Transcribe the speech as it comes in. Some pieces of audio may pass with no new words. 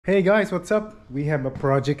Hey guys, what's up? We have a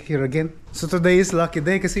project here again. So today is lucky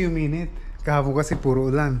day kasi uminit. Kahapon kasi puro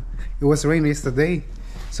ulan. It was rain yesterday.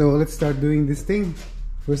 So let's start doing this thing.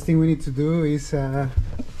 First thing we need to do is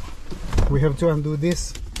we have to undo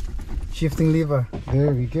this shifting lever. There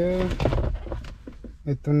we go.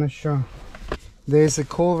 Ito na siya. There's a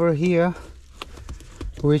cover here,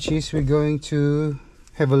 which is we're going to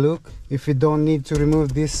have a look if we don't need to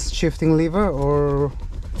remove this shifting lever or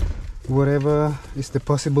whatever is the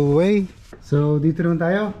possible way. So dito naman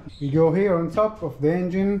tayo. We go here on top of the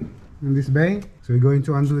engine in this bay. So we're going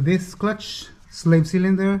to undo this clutch, slave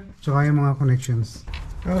cylinder, tsaka yung mga connections.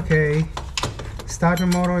 Okay, starter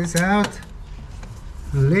motor is out.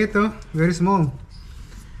 Little, very small.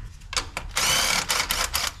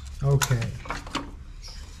 Okay,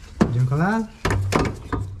 diyan ka lang.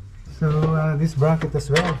 So this bracket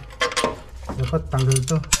as well, dapat tanggal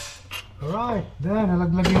to. Alright, done,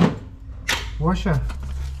 nalaglag yung washer.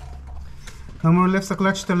 No more left sa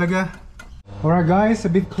clutch talaga. Alright guys, a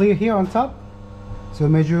bit clear here on top. So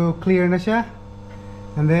medyo clear na siya.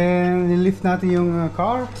 And then lift natin yung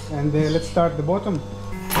car and then let's start the bottom.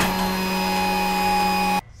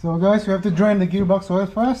 So guys, we have to drain the gearbox oil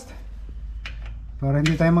first para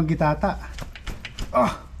hindi tayo maggitata.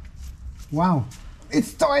 Oh! Wow!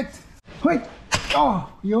 It's tight! Wait! Oh!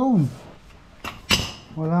 Yun!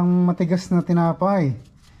 Walang matigas na tinapay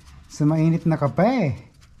sa mainit na kape.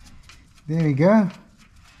 There we go.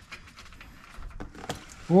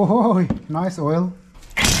 Oh, nice oil.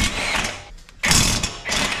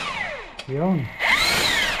 Yun.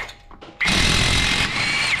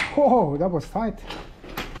 Oh, that was tight.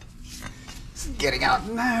 It's getting out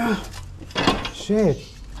now. Shit,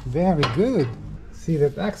 very good. See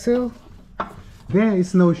that axle? There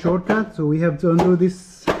is no shortcut, so we have to undo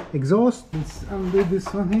this exhaust. Let's undo this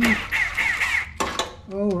one here.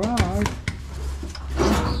 Alright.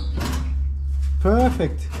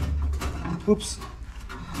 Perfect. Oops.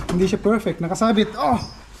 Hindi siya perfect. Nakasabit. Oh!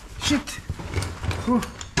 Shit! Whew.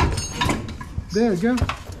 There we go.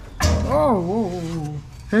 Oh! Whoa, whoa, whoa.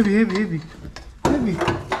 Heavy, heavy, heavy. Heavy.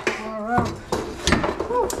 Alright.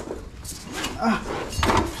 Ah.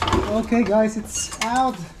 Okay guys, it's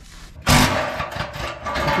out.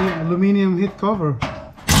 Okay, aluminum heat cover.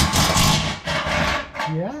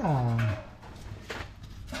 Yeah.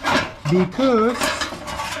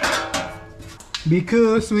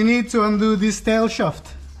 Because we need to undo this tail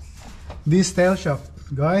shaft. This tail shaft,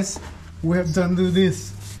 guys, we have to undo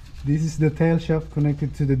this. This is the tail shaft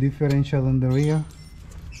connected to the differential on the rear.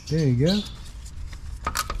 There you go.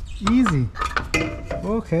 Easy.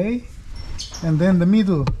 Okay. And then the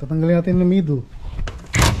middle. Tatanggalin natin the middle.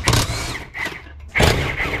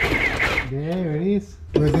 There it is.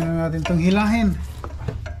 Pwede na natin itong hilahin.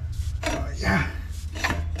 Oh, yeah.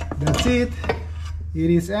 That's it. It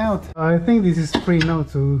is out. I think this is free now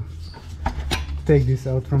to take this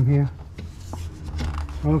out from here.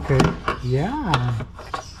 Okay. Yeah.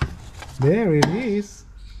 There it is.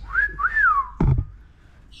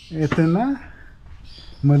 Ito na.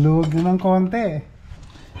 Maluwag na ng konti.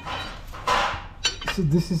 So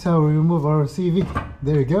this is how we remove our CV.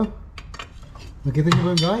 There you go. Nakita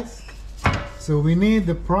niyo ba guys? So we need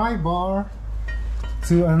the pry bar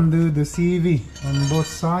to undo the CV on both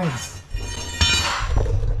sides.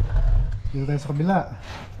 Dito tayo sa kabila.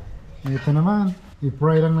 Ito naman,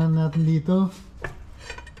 i-pry lang natin dito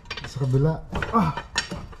sa kabila. Ah,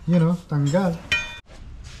 you know, tanggal.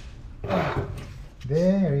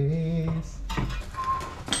 There it is.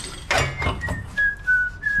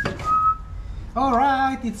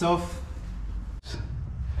 Alright, it's off.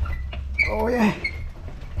 Oh yeah.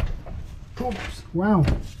 Oops, wow.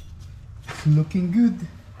 It's looking good.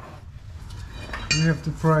 We have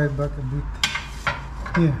to pry it back a bit.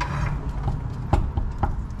 Here.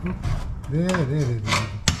 There it is.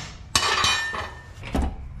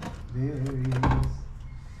 There it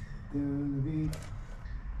is.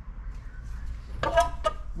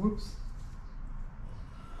 Whoops.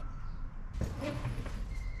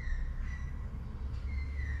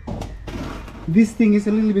 This thing is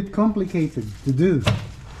a little bit complicated to do.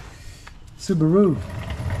 Subaru.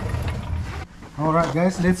 Alright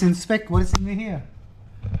guys, let's inspect what is in here.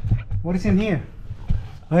 What is in here?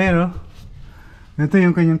 Ayan o. Ito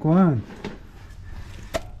yung kanyang kuhaan.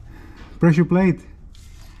 Pressure plate.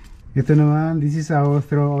 Ito naman, this is our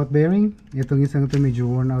throwout bearing. Itong isang ito medyo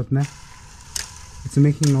worn out na. It's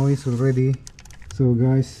making noise already. So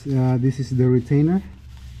guys, this is the retainer.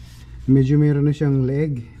 Medyo meron na siyang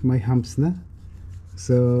leg, may humps na.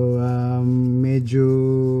 So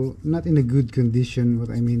medyo not in a good condition.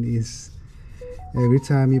 What I mean is every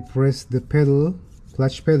time you press the pedal,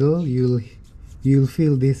 clutch pedal, you'll you'll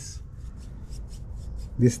feel this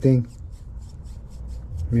thing.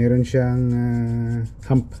 Meron siyang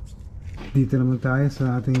hump. Dito naman tayo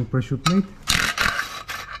sa ating pressure plate.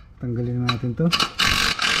 Tanggalin natin to.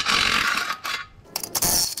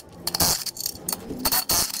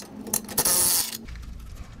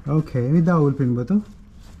 Okay, may dowel pin ba to?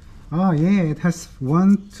 Oh yeah, it has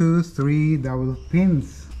 1, 2, 3 dowel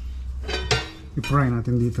pins. I-pry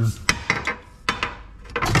natin dito.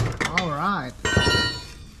 Alright.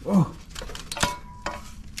 Oh,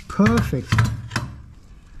 perfect.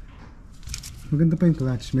 Maganda pa yung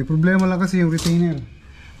clutch. May problema lang kasi yung retainer.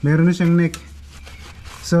 Meron na siyang neck.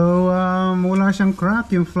 So, wala siyang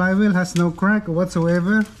crack. Yung flywheel has no crack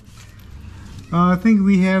whatsoever. I think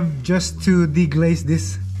we have just to deglaze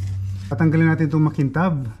this. Patanggalin natin itong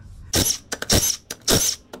makintab.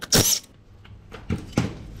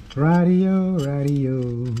 Radio.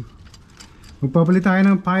 Magpapalit tayo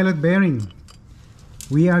ng pilot bearing.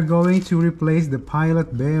 We are going to replace the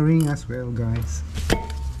pilot bearing as well, guys.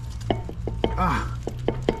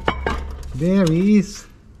 There it is.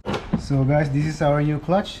 So guys, this is our new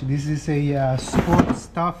clutch. This is a sport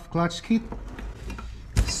stuff clutch kit.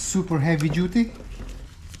 Super heavy duty.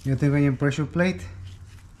 Ito yung kanyang pressure plate.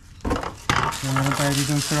 So meron tayo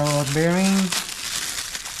dito ng throwout bearing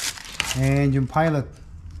and yung pilot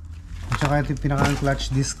at saka ito yung pinakang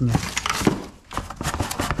clutch disc niya.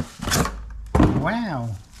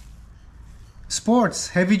 Wow,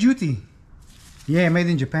 sports heavy duty. Yeah, made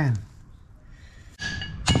in Japan.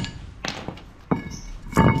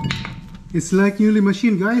 It's like newly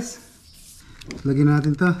machined, guys. Lagyan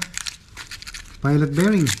natin to pilot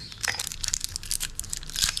bearing.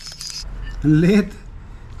 Ang liit,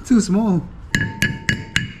 too small.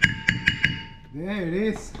 There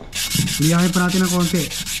it is. Liyahin pa natin ng konti.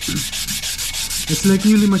 It's like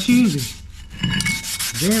newly machined.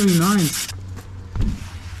 Very nice.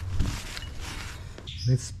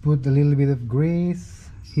 Let's put a little bit of grease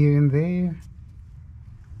here and there.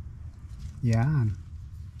 Yan.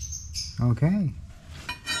 Okay.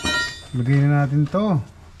 Lagyan na natin to.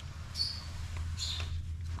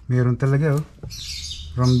 Meron talaga, oh.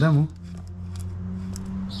 Ramdam, oh.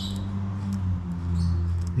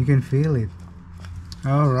 You can feel it.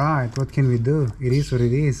 Alright, what can we do? It is what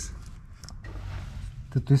it is.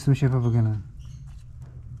 Twist mo siya pa ganun.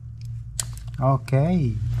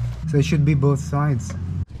 Okay. So it should be both sides.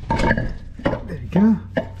 There you go.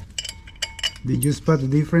 Did you spot the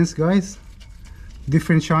difference, guys?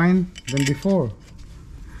 Different shine than before.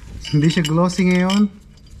 Hindi siya glossy ngayon.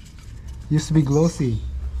 Used to be glossy.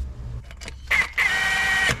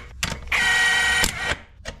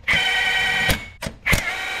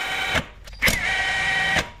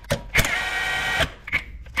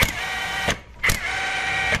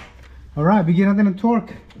 Alright, bigyan natin ng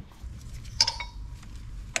torque.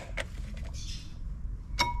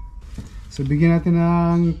 So bigyan natin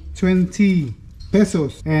ng 20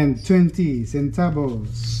 pesos and 20 centavos.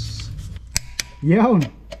 Yawn!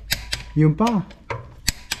 Yun pa.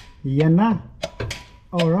 Yan na.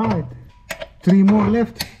 Alright. 3 more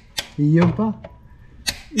left. Yun pa.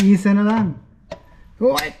 Isa na lang.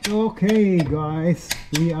 Alright. Okay guys.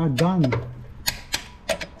 We are done.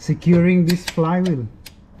 Securing this flywheel.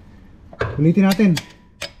 Ulitin natin.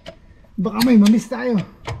 Baka may mamiss tayo.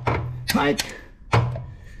 Right.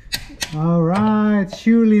 Alright.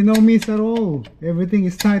 Surely no miss at all. Everything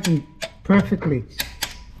is tightened perfectly.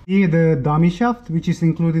 Here the dummy shaft, which is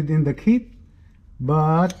included in the kit,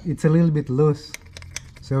 but it's a little bit loose.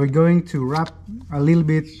 So we're going to wrap a little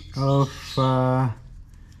bit of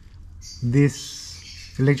this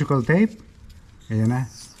electrical tape. Ayan na.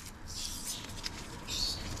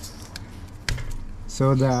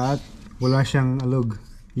 So that wala siyang alog.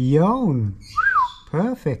 Yun!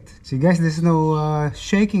 Perfect. See guys, there's no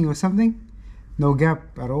shaking or something. No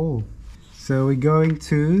gap at all. So we're going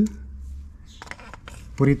to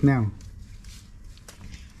put it now.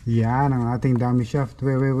 Yan ang ating dummy shaft.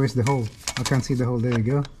 Where's the hole? I can't see the hole. There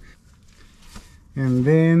you go. And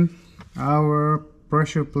then our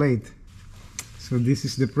pressure plate. So this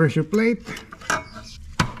is the pressure plate.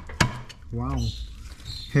 Wow.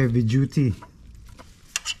 Heavy duty.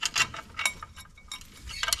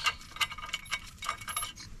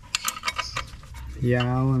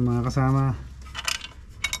 Yan mga kasama.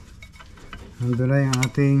 Nandun na yung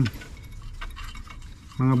ating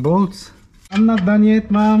mga bolts. I'm not done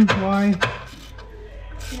yet, ma'am. Why?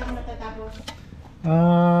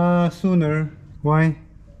 Sooner. Why?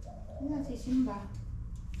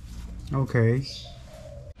 Okay.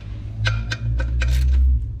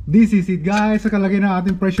 This is it guys. Nakalagay na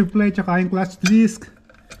ating pressure plate tsaka yung clutch disc.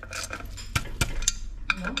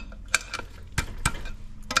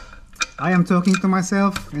 I am talking to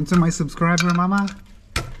myself and to my subscriber, Mama.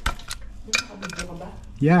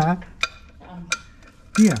 Yeah.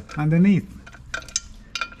 Here, underneath.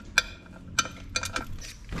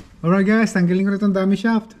 Alright guys, tanggalin ko na itong dummy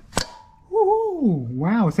shaft. Woohoo!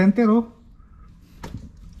 Wow, center oh.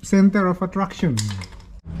 Center of attraction.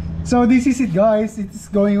 So this is it guys,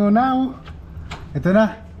 it's going on now. Ito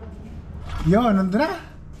na. Yun, nandun na.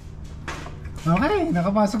 Okay,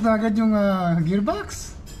 nakapasok na agad yung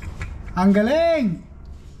gearbox. Ang galing.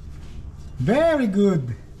 Very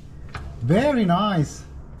good. Very nice.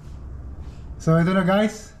 So ito na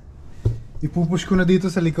guys, ipupush ko na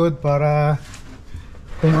dito sa likod para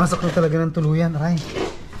pumasok na talaga ng tuluyan. Aray.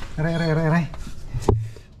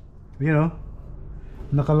 You know,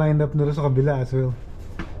 naka-lined up na rin sa kabila as well.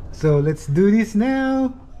 So let's do this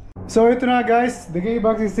now. So ito na guys, the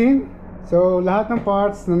gearbox is in. So lahat ng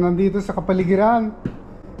parts na nandito sa kapaligiran,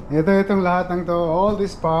 itong lahat ng to, all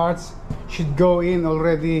these parts should go in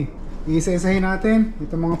already. Isa-isahin natin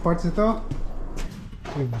itong mga parts ito.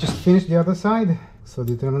 We've just finished the other side. So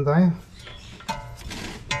dito naman tayo.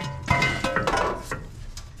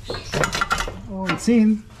 Oh, it's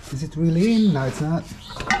in. Is it really in? No, it's not.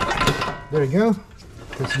 There we go.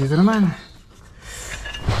 Tapos dito naman.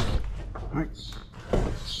 Alright.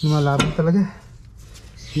 Lumalabog talaga.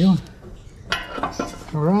 Yun.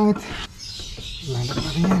 Alright. Line up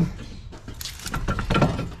natin yan.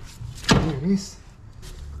 There it is.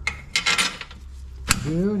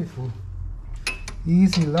 Beautiful.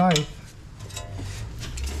 Easy life.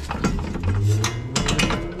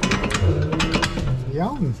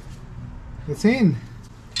 Yum. It's in.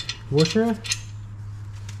 Washer.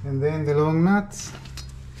 And then dalawang nuts.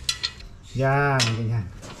 Yan. Ganyan.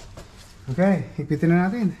 Okay. Higpitin na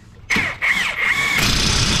natin.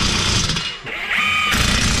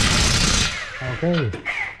 Okay.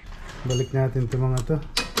 Balik natin itong mga to.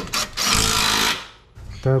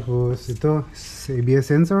 Tapos ito sa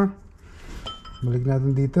ABS sensor. Balik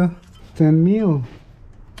natin dito. 10 mil.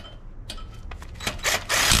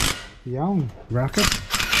 Yan. Bracket.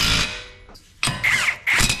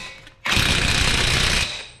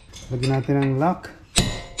 Lagyan natin ang lock.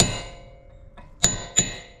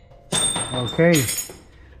 Okay.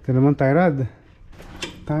 Ito naman tie rod.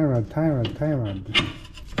 Tie rod.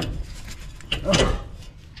 Oh.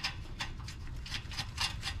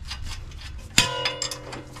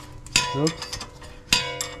 Oops.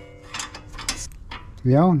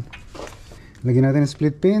 Yan. Lagyan natin ang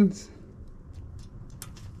split pins.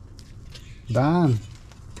 Done.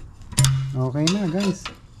 Okay na guys.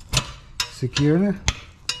 Secure na.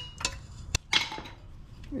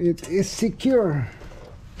 It is secure.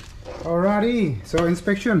 Alrighty. So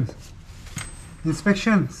inspections.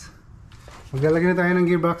 Maglalagay na tayo ng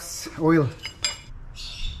gearbox oil.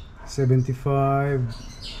 75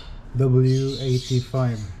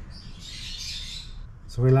 W85.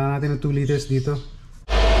 So kailangan natin ng 2 liters dito.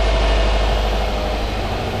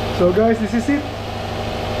 So guys, this is it.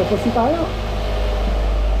 Tapos na tayo.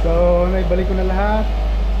 So naibalik ko na lahat.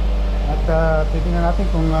 At titingnan natin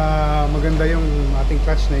kung maganda yung ating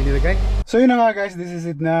clutch na inilagay. So yun na nga guys, this is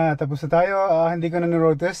it na. Tapos na tayo. Hindi ko na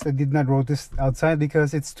ni-road test. I did not road test outside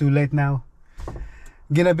because it's too late now.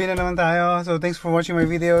 Ginabi na naman tayo. So thanks for watching my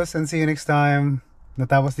videos and see you next time.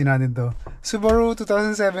 Natapos din natin to. Subaru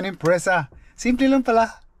 2007 Impreza. Simple lang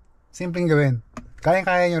pala. Simpleng gawin.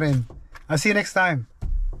 Kayang-kaya nyo rin. I'll see you next time.